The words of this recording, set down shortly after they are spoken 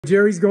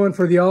Jerry's going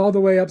for the all the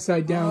way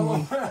upside down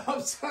one.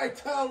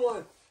 Upside down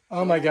one.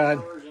 Oh my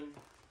God.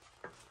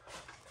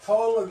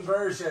 Total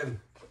inversion.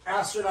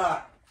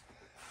 Astronaut.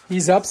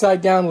 He's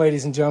upside down,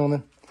 ladies and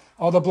gentlemen.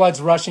 All the blood's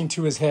rushing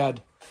to his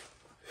head.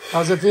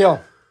 How's it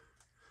feel?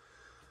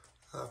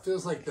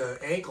 Feels like the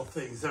ankle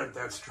things aren't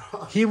that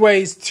strong. He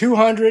weighs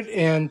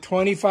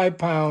 225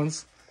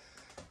 pounds.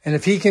 And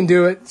if he can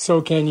do it,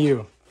 so can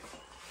you.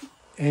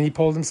 And he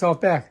pulled himself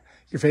back.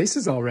 Your face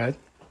is all red.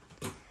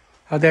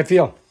 How'd that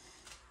feel?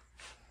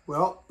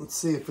 Well, let's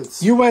see if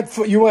it's... You went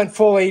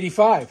full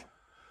 85.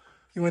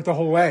 You went the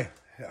whole way.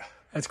 Yeah.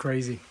 That's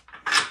crazy.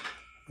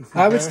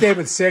 I would stay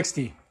with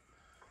 60.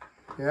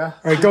 Yeah?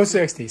 All right, go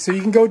 60. So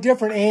you can go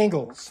different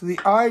angles. So the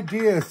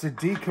idea is to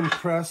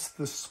decompress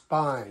the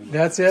spine.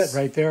 That's it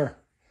right there.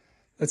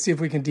 Let's see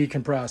if we can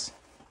decompress.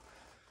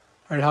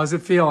 All right, how's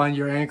it feel on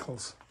your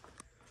ankles?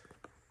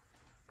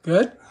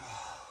 Good?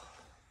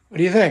 What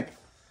do you think?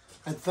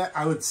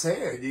 I would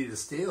say I need to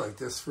stay like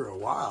this for a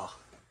while.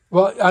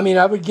 Well, I mean,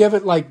 I would give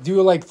it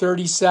do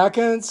 30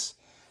 seconds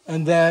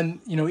and then,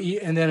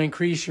 and then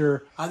increase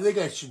your... I think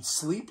I should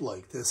sleep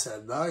like this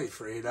at night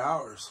for 8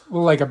 hours.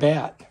 Well, like a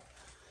bat.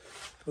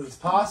 But it's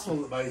possible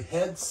that my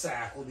head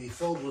sac will be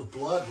filled with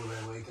blood when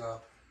I wake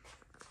up.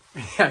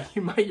 Yeah,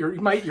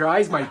 your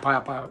eyes might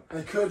pop out.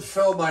 I could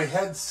fill my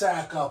head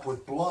sac up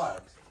with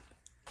blood.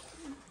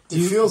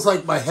 It feels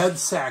like my head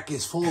sac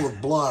is full of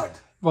blood.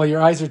 Well,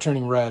 your eyes are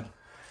turning red.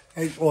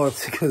 Well,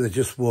 it's because I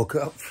just woke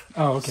up.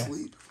 Oh, okay.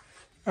 Sleep.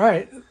 All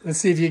right, let's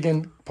see if you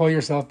can pull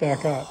yourself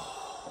back up.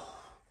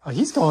 Oh,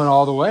 he's going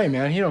all the way,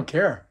 man. He don't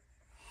care.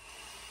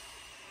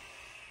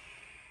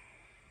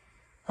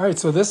 All right,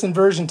 so this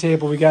inversion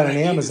table we got on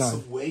Amazon.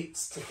 Some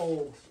weights to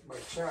hold my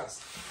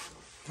chest.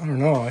 I don't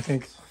know. I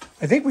think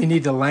we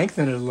need to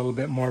lengthen it a little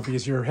bit more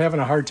because you're having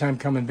a hard time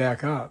coming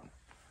back up.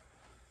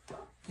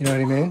 You know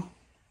what I mean?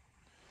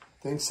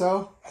 Think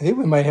so? I think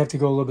we might have to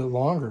go a little bit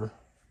longer.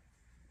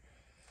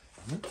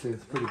 I'd say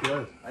it's pretty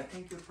good. I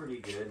think you're pretty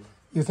good.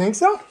 You think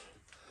so?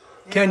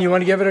 Yeah. Ken, you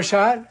want to give it a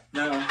shot?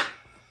 No.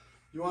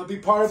 You want to be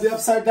part of the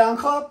Upside Down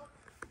Club?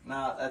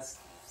 No, that's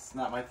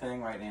not my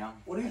thing right now.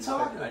 What are you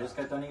talking about? I just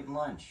got done eating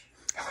lunch.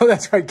 Oh,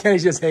 that's right. Kenny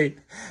just ate.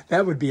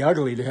 That would be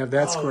ugly to have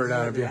that squirted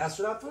out of you.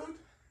 Astronaut food? All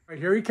right,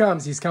 here he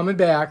comes. He's coming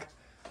back.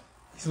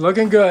 He's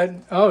looking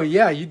good. Oh,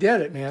 yeah, you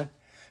did it, man.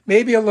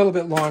 Maybe a little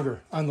bit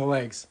longer on the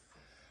legs.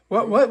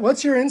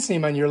 What's your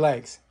inseam on your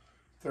legs?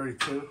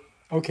 32.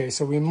 Okay,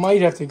 so we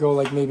might have to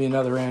go maybe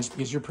another inch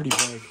because you're pretty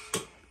big.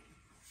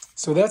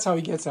 So that's how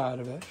he gets out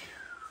of it.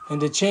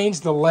 And to change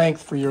the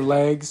length for your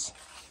legs,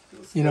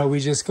 we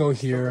just go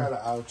here. Kind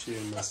of ouchie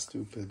in my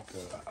stupid...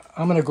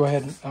 I'm going to go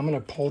ahead and I'm going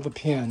to pull the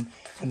pin,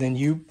 and then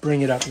you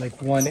bring it up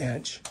 1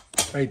 inch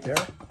right there.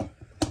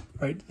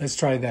 Right, let's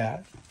try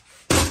that.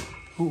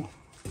 Ooh.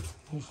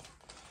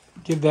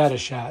 Give that a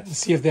shot and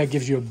see if that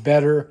gives you a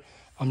better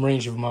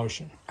range of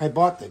motion. I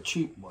bought the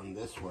cheap one.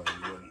 This one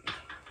wouldn't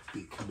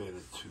be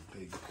committed to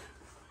big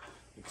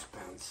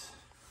expense.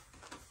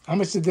 How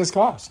much did this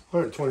cost?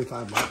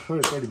 125 bucks,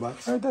 130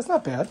 bucks. All right, that's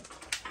not bad.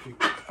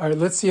 All right,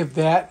 let's see if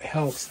that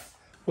helps.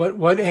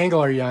 What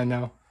angle are you on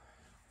now?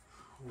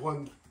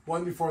 One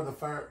before the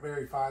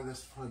very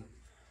farthest one.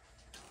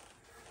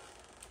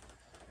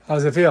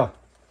 How's it feel?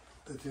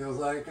 It feels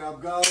like I'm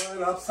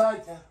going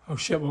upside down. Oh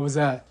shit, what was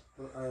that?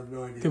 I have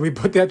no idea. Did we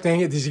put that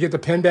thing in? Did you get the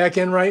pin back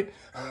in right?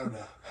 I don't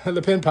know.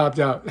 The pin popped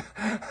out.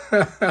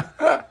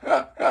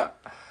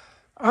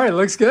 All right,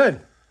 looks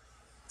good.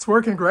 It's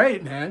working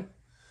great, man.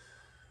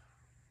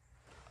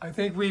 I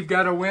think we've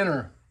got a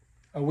winner.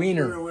 A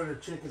wiener. Winner,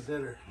 chicken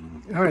dinner.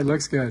 All right,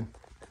 looks good.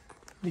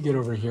 Let me get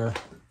over here.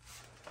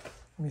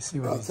 Let me see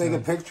what he's doing. I'll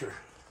take a picture.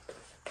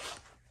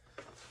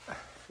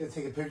 Gonna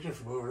take a picture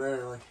from over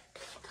there, like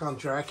Count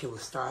Dracula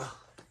style.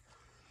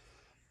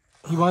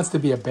 He wants to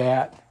be a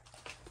bat.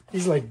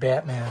 He's like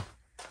Batman.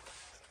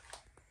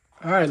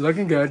 All right,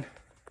 looking good.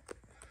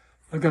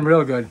 Looking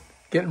real good.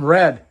 Getting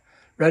red.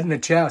 Red in the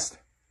chest.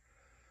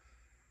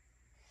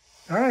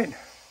 All right.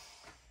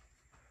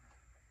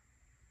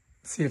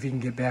 Let's see if he can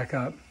get back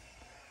up.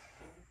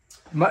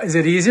 Is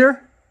it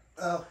easier?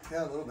 Oh,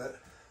 yeah, a little bit.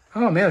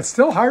 Oh, man, it's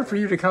still hard for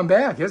you to come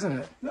back, isn't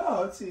it?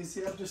 No, it's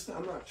easy.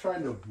 I'm not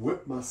trying to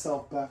whip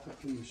myself back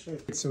up into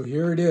shape. So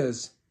here it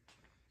is.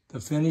 The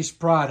finished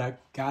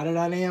product. Got it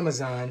on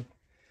Amazon.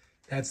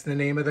 That's the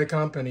name of the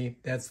company.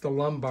 That's the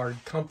lumbar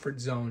comfort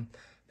zone.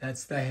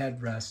 That's the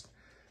headrest.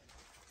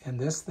 And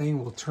this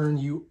thing will turn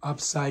you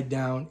upside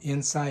down,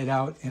 inside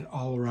out, and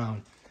all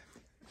around.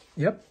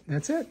 Yep,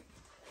 that's it.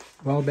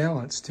 Well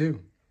balanced, too.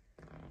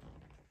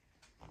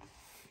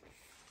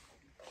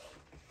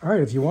 All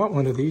right, if you want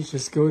one of these,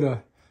 just go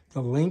to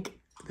the link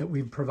that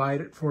we've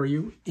provided for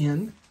you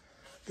in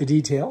the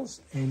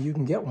details, and you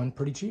can get one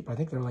pretty cheap. I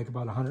think they're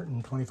about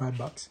 125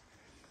 bucks.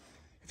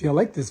 If you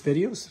like this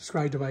video,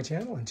 subscribe to my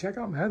channel and check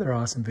out my other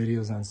awesome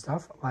videos on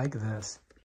stuff like this.